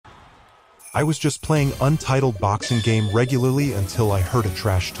I was just playing untitled boxing game regularly until I heard a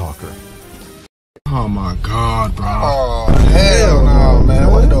trash talker. Oh my god, bro. Oh, hell no,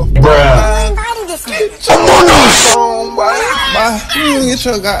 man. What the fuck? Bruh. Invited this man. Among Us! You get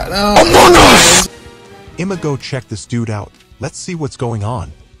your goddamn Among Us! I'ma go check this dude out. Let's see what's going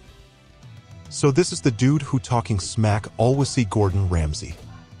on. So this is the dude who talking smack always see Gordon Ramsay.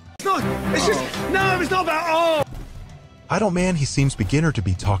 It's not, it's just, no, it's not about, oh! I don't man, he seems beginner to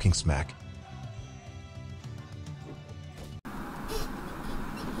be talking smack.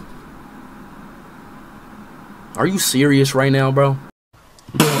 Are you serious right now, bro?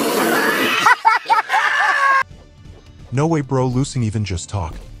 No way bro, losing even just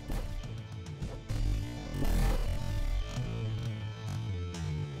talk.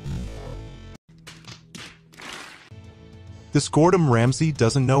 This Gordon Ramsay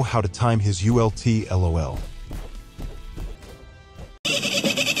doesn't know how to time his ULT LOL.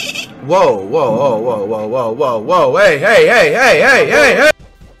 Whoa, whoa, whoa, whoa, whoa, whoa, whoa, whoa, hey, hey, hey, hey, hey, hey, hey!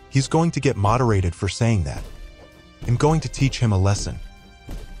 He's going to get moderated for saying that. I'm going to teach him a lesson.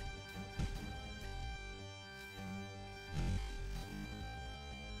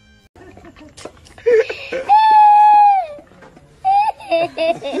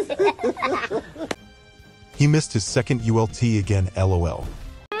 He missed his second ULT again, LOL.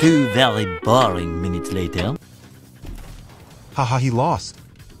 2 very boring minutes later. Haha, he lost.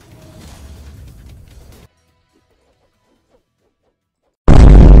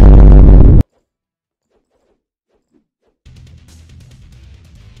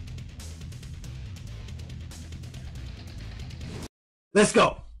 Let's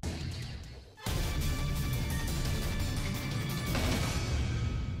go.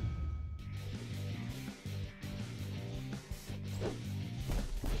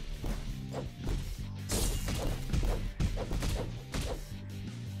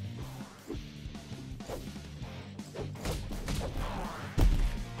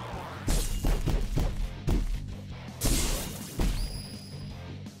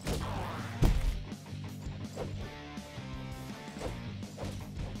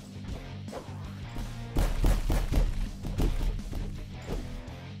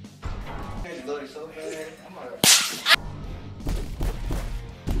 So bad.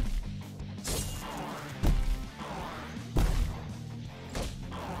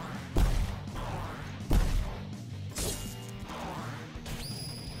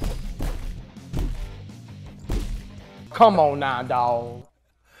 Come on now, dawg.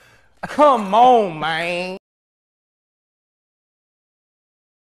 Come on, man.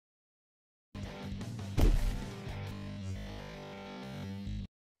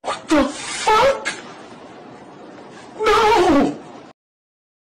 What the fuck? No!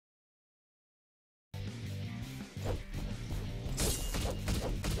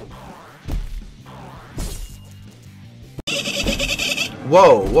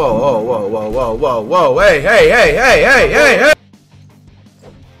 Whoa, whoa, whoa, whoa, whoa, whoa, whoa, whoa, hey, hey, hey, hey, hey, hey, hey!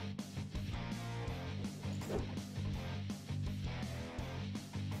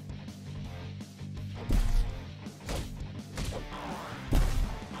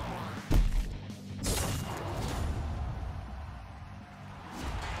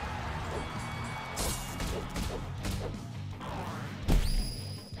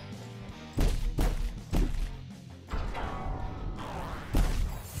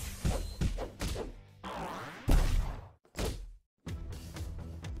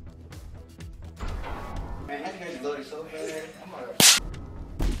 Man, that guy's loaded so bad. I'm gonna...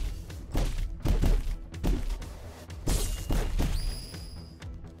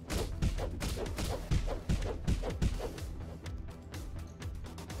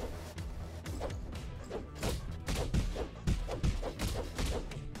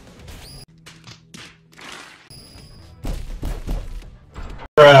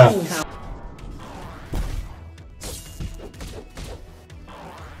 Bruh.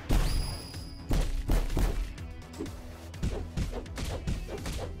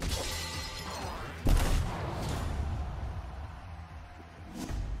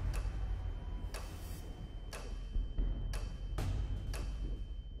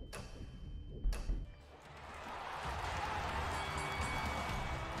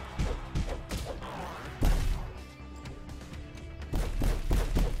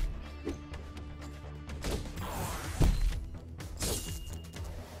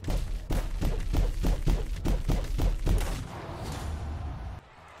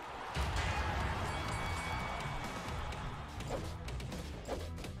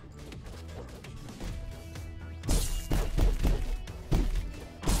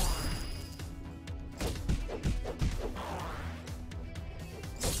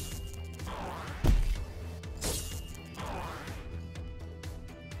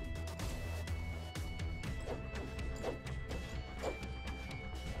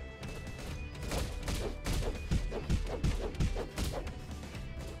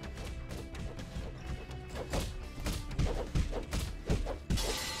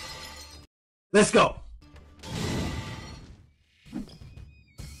 Let's go.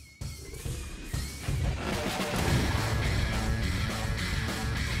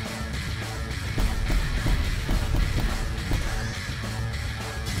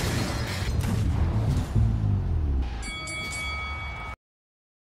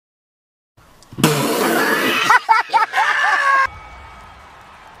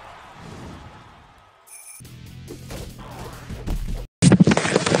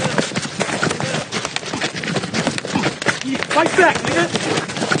 Fight back, nigga!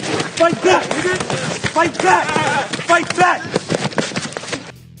 Fight back, nigga! Fight back! Fight back!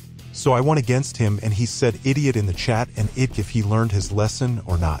 So I went against him and he said idiot in the chat and if he learned his lesson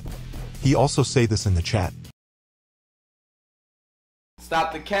or not. He also say this in the chat.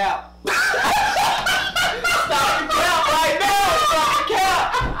 Stop the cap! Stop the cap right now! Stop the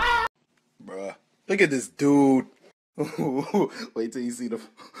cap! Bruh, look at this dude. Wait till you see the.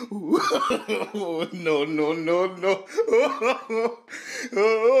 No.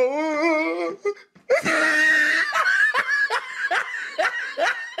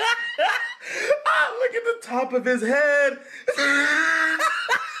 Look at the top of his head. Look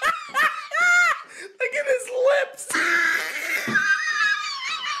at his lips.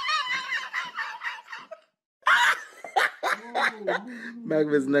 Back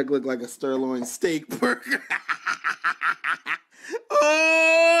of his neck looked like a sirloin steak burger.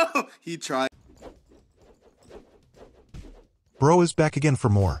 Oh, he tried. Bro is back again for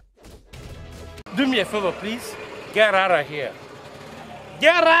more. Do me a favor, please. Get out of here.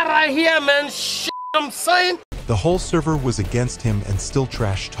 Get out of here, man. Shit, I'm saying. The whole server was against him and still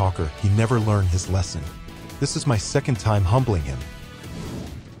trash talker. He never learned his lesson. This is my second time humbling him.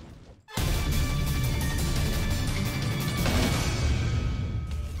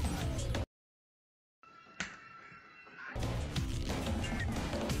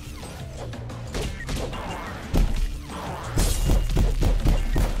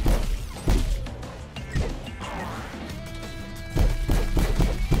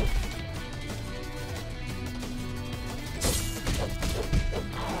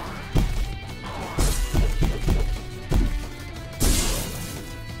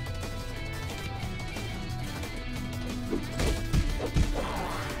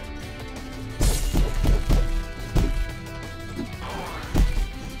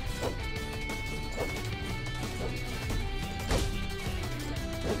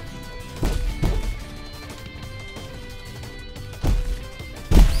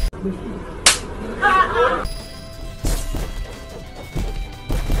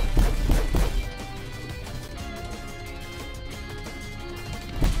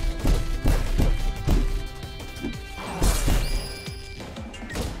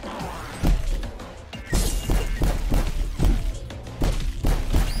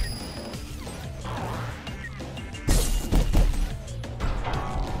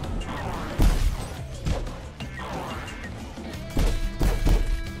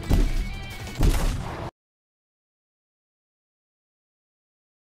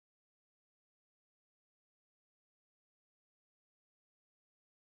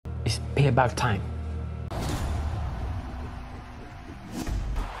 It's payback time.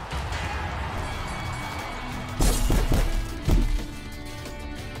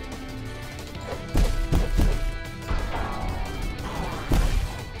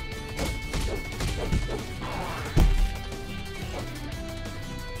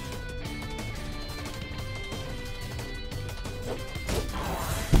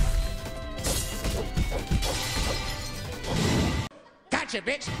 Gotcha,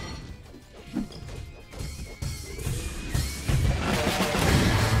 bitch!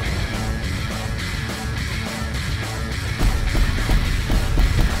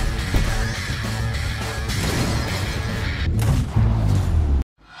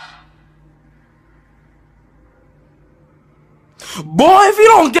 Boy, if you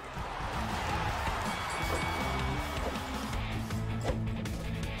don't get...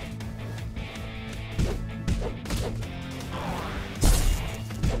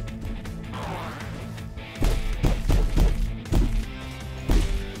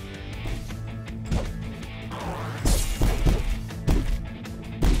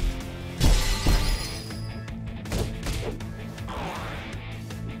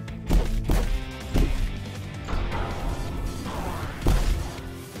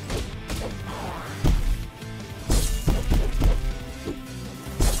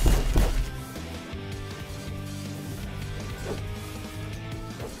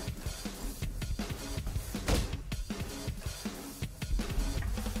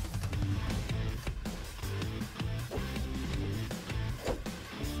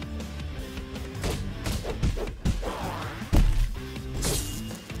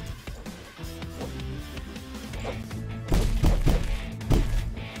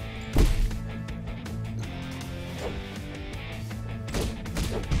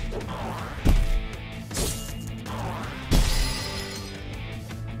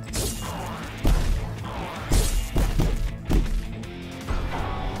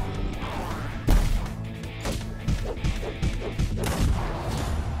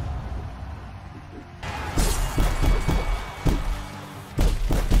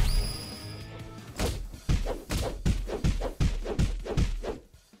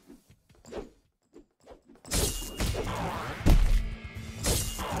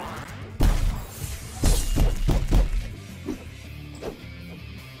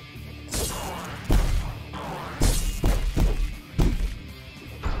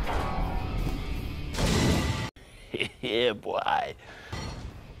 Yeah, boy.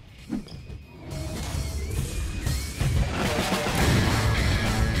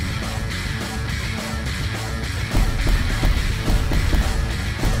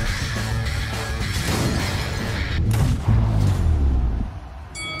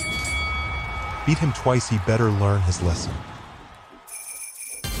 Beat him twice, he better learn his lesson.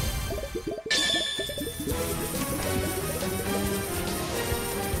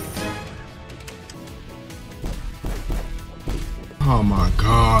 Oh my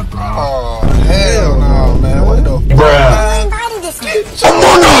god, bro. Oh, hell no, man. What the fuck? Get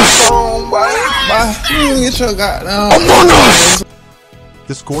your phone, boy. You get your goddamn.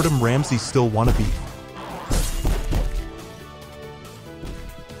 This Gordon Ramsay still wanna beef.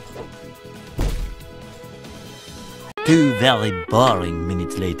 Two very boring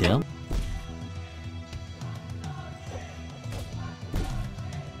minutes later.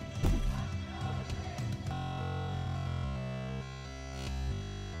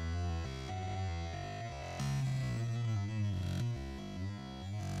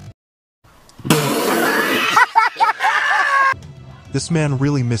 This man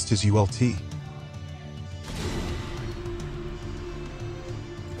really missed his ULT.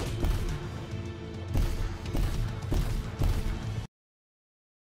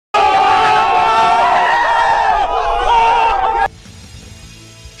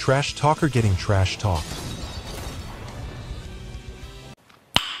 Trash talker getting trash talked.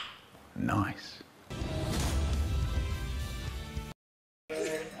 Nice.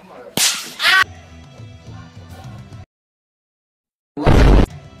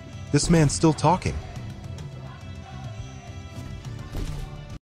 This man's still talking.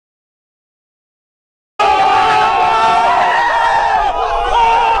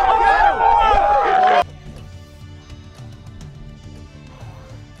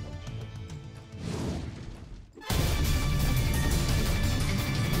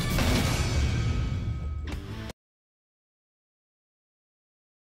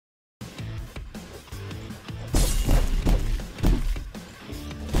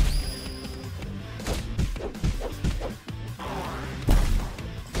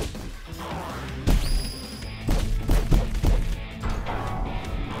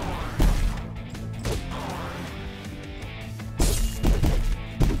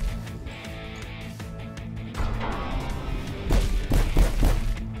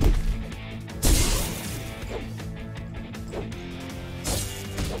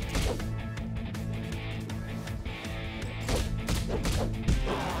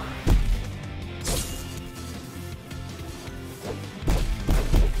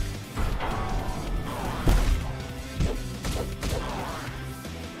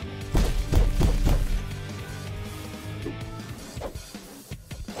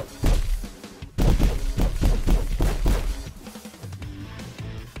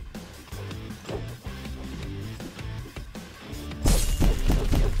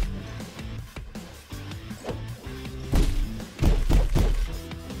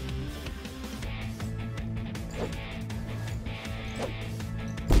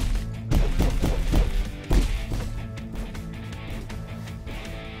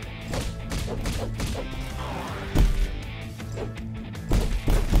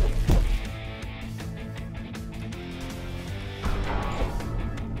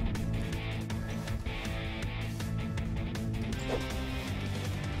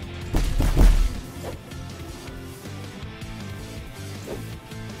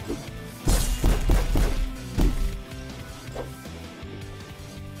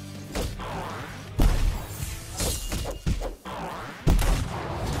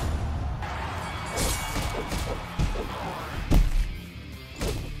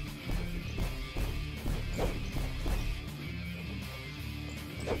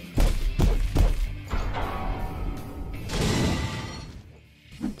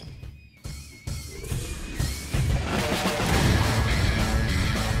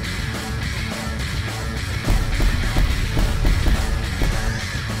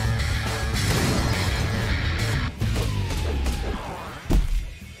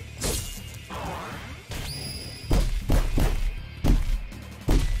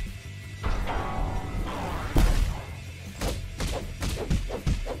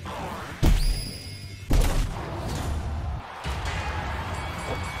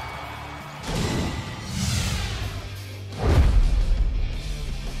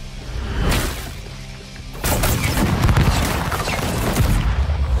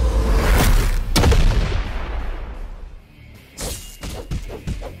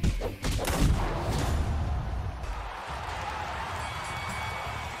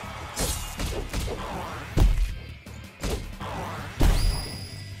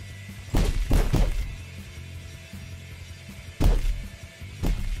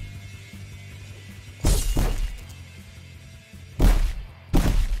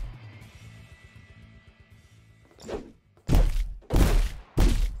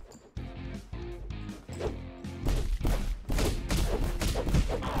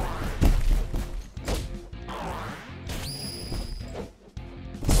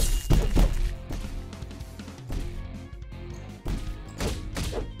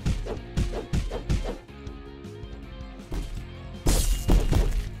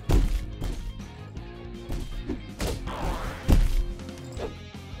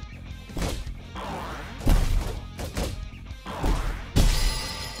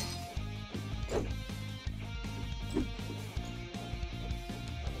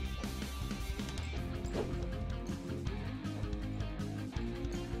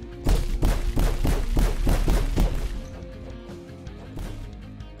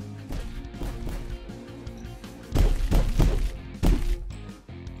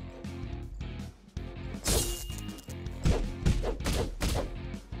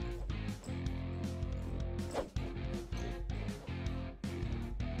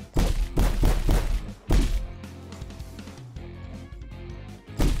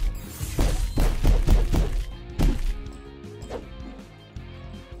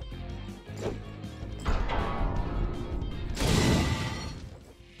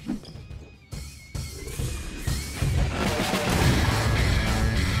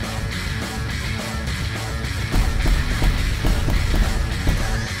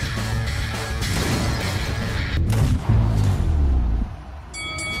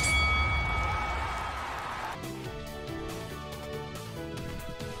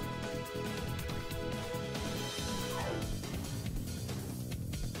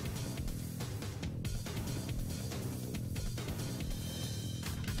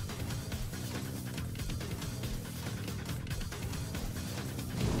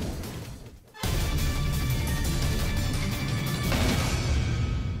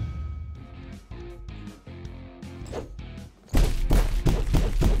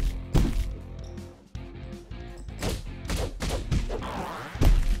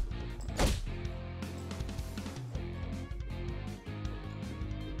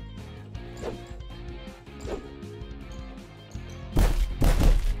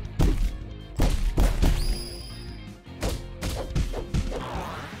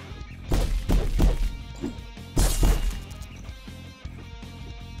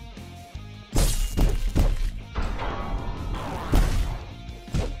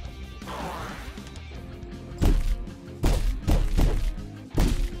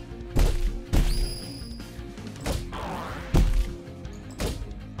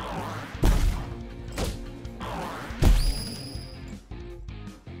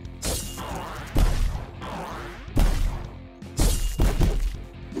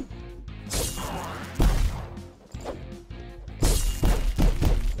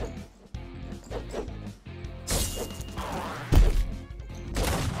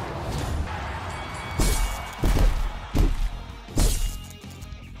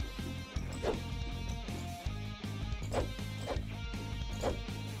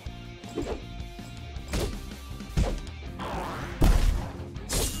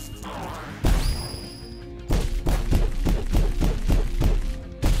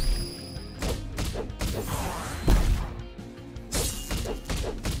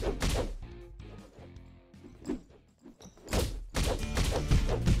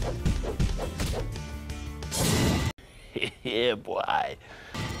 Yeah, boy.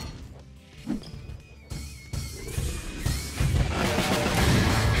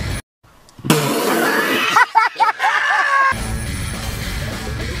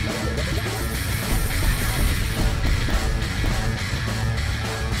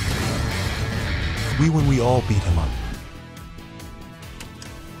 When we all beat him up.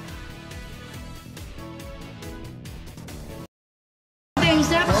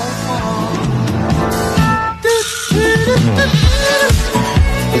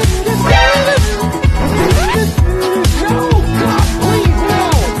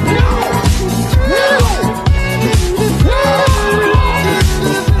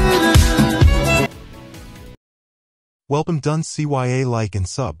 Welcome done CYA, like and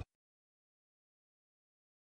sub.